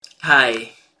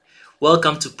Hi,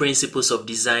 welcome to Principles of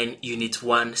Design Unit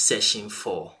 1 Session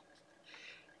 4.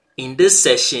 In this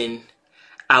session,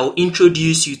 I will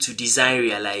introduce you to design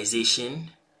realization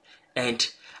and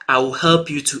I will help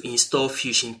you to install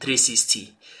Fusion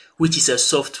 360, which is a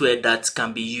software that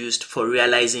can be used for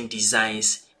realizing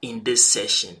designs in this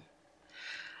session.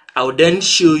 I will then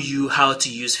show you how to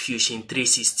use Fusion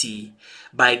 360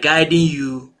 by guiding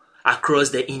you across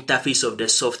the interface of the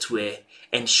software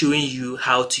and showing you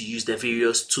how to use the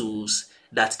various tools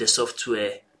that the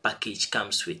software package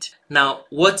comes with. Now,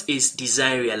 what is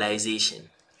design realization?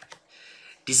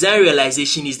 Design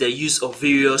realization is the use of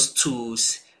various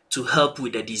tools to help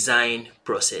with the design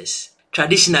process.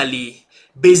 Traditionally,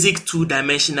 basic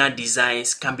two-dimensional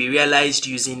designs can be realized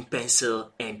using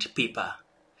pencil and paper.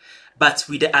 But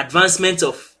with the advancement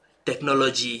of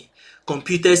technology,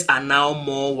 computers are now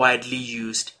more widely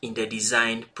used in the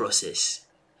design process.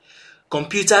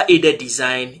 Computer-aided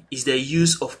design is the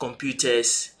use of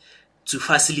computers to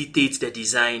facilitate the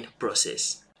design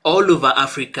process. All over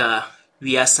Africa,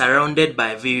 we are surrounded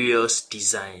by various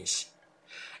designs.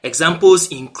 Examples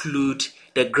include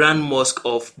the Grand Mosque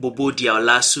of Bobo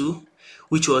Dioulasso,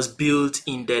 which was built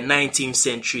in the 19th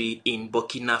century in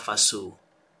Burkina Faso,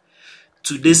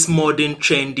 to this modern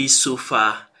trendy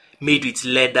sofa made with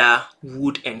leather,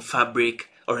 wood and fabric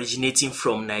originating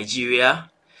from Nigeria,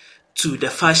 to the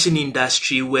fashion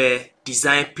industry where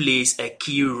design plays a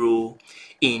key role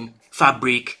in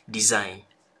fabric design.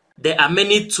 There are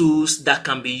many tools that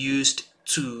can be used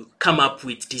to come up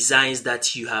with designs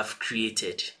that you have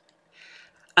created.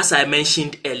 As I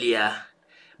mentioned earlier,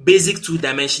 basic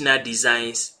two-dimensional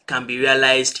designs can be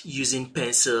realized using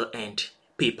pencil and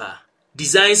paper.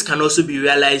 Designs can also be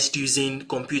realized using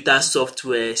computer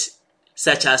softwares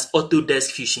such as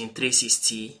Autodesk Fusion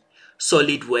 360,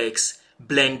 SolidWorks,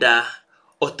 Blender,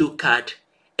 AutoCAD,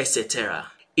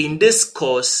 etc. In this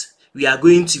course, we are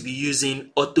going to be using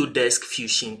Autodesk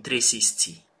Fusion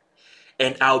 360,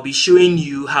 and I'll be showing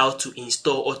you how to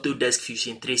install Autodesk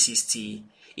Fusion 360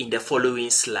 in the following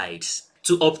slides.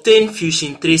 To obtain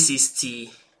Fusion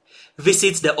 360,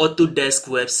 visit the Autodesk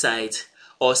website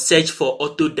or search for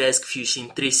Autodesk Fusion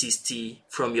 360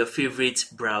 from your favorite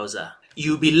browser.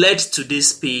 You'll be led to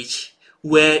this page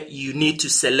where you need to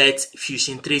select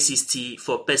Fusion 360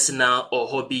 for personal or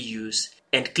hobby use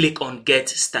and click on Get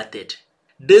Started.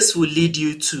 This will lead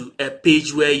you to a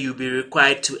page where you'll be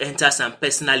required to enter some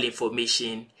personal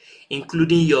information,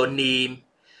 including your name,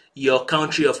 your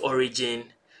country of origin,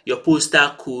 your postal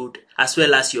code, as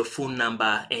well as your phone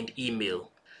number and email.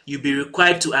 You'll be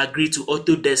required to agree to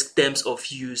Autodesk terms of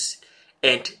use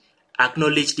and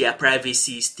acknowledge their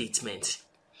privacy statement.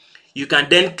 You can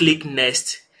then click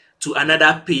Next to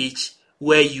another page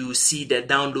where you see the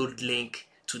download link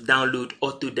to download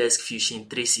Autodesk Fusion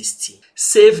 360.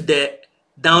 Save the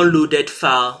downloaded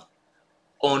file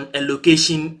on a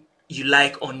location you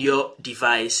like on your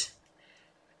device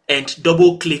and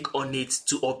double click on it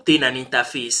to obtain an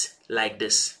interface like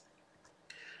this.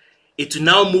 It will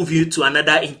now move you to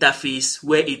another interface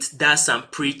where it does some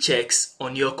pre-checks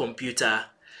on your computer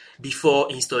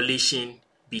before installation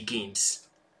begins.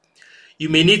 You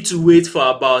may need to wait for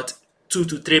about 2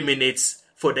 to 3 minutes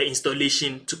for the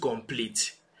installation to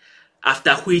complete,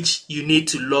 after which you need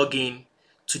to log in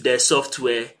to the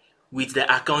software with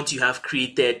the account you have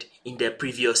created in the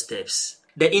previous steps.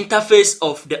 The interface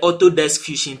of the Autodesk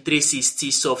Fusion 360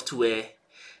 software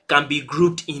can be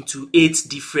grouped into 8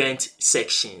 different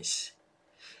sections.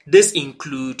 This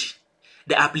include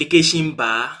the application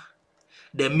bar,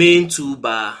 the main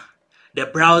toolbar, the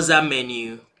browser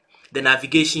menu, the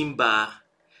navigation bar,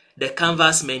 the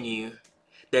canvas menu,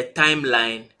 the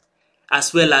timeline,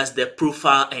 as well as the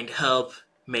profile and help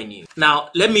menu. Now,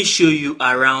 let me show you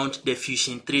around the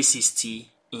Fusion 360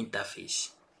 interface.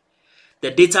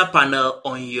 The data panel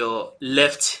on your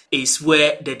left is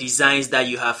where the designs that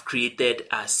you have created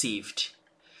are saved.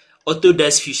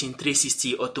 Autodesk Fusion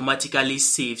 360 automatically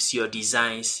saves your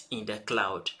designs in the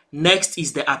cloud. Next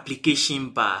is the application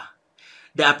bar.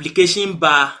 The application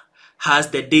bar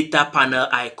has the data panel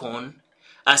icon,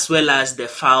 as well as the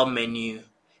file menu,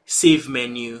 save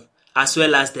menu, as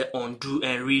well as the undo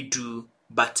and redo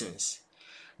buttons.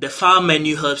 The file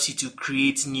menu helps you to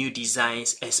create new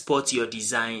designs, export your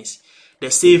designs.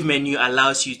 The save menu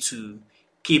allows you to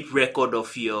keep record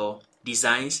of your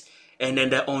designs, and then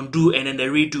the undo and then the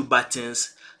redo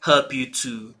buttons help you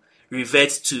to revert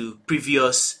to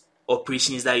previous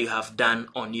operations that you have done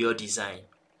on your design.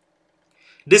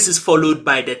 This is followed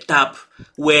by the tab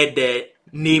where the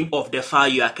name of the file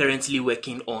you are currently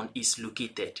working on is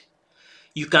located.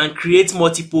 You can create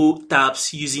multiple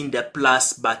tabs using the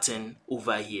plus button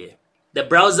over here. The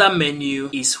browser menu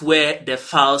is where the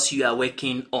files you are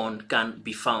working on can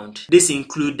be found. This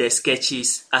includes the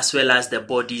sketches as well as the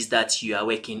bodies that you are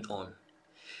working on.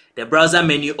 The browser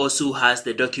menu also has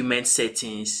the document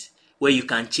settings where you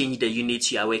can change the unit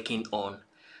you are working on,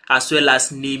 as well as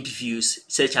named views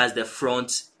such as the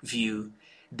front view,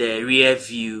 the rear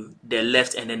view, the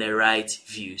left and then the right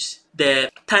views.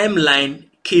 The timeline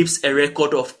keeps a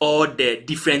record of all the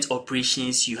different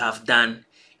operations you have done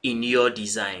in your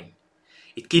design.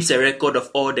 It keeps a record of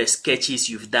all the sketches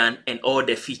you've done and all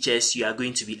the features you are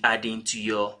going to be adding to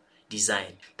your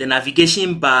design. The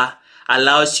navigation bar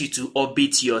allows you to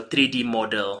orbit your 3D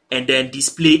model and then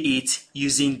display it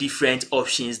using different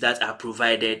options that are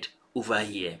provided over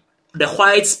here. The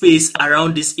white space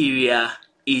around this area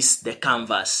is the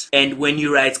canvas, and when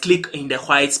you right click in the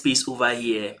white space over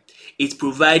here, it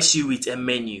provides you with a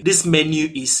menu. This menu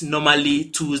is normally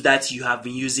tools that you have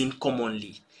been using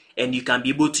commonly, and you can be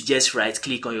able to just right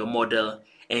click on your model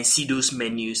and see those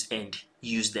menus and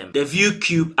use them. The view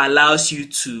cube allows you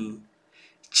to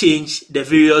change the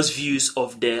various views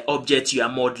of the object you are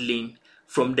modeling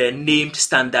from the named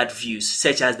standard views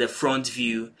such as the front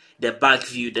view, the back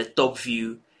view, the top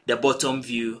view, the bottom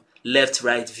view, left,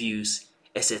 right views,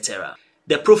 etc.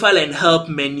 The profile and help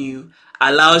menu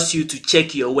allows you to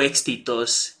check your work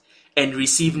status and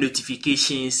receive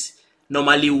notifications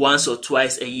normally once or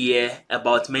twice a year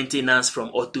about maintenance from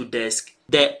Autodesk.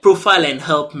 The profile and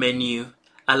help menu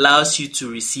allows you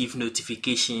to receive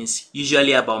notifications,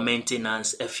 usually about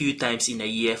maintenance, a few times in a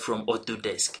year from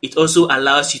Autodesk. It also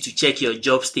allows you to check your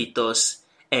job status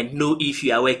and know if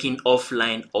you are working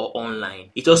offline or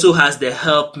online. It also has the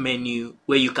help menu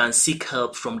where you can seek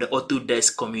help from the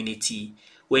Autodesk community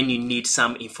when you need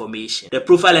some information. The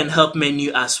profile and help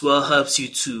menu as well helps you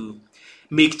to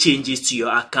make changes to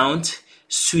your account,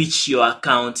 switch your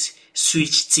account,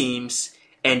 switch teams,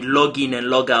 and log in and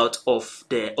log out of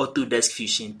the Autodesk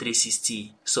Fusion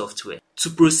 360 software. To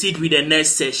proceed with the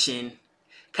next session,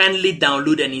 kindly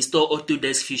download and install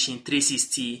Autodesk Fusion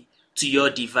 360 to your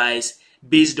device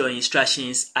based on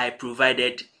instructions I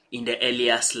provided in the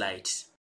earlier slides.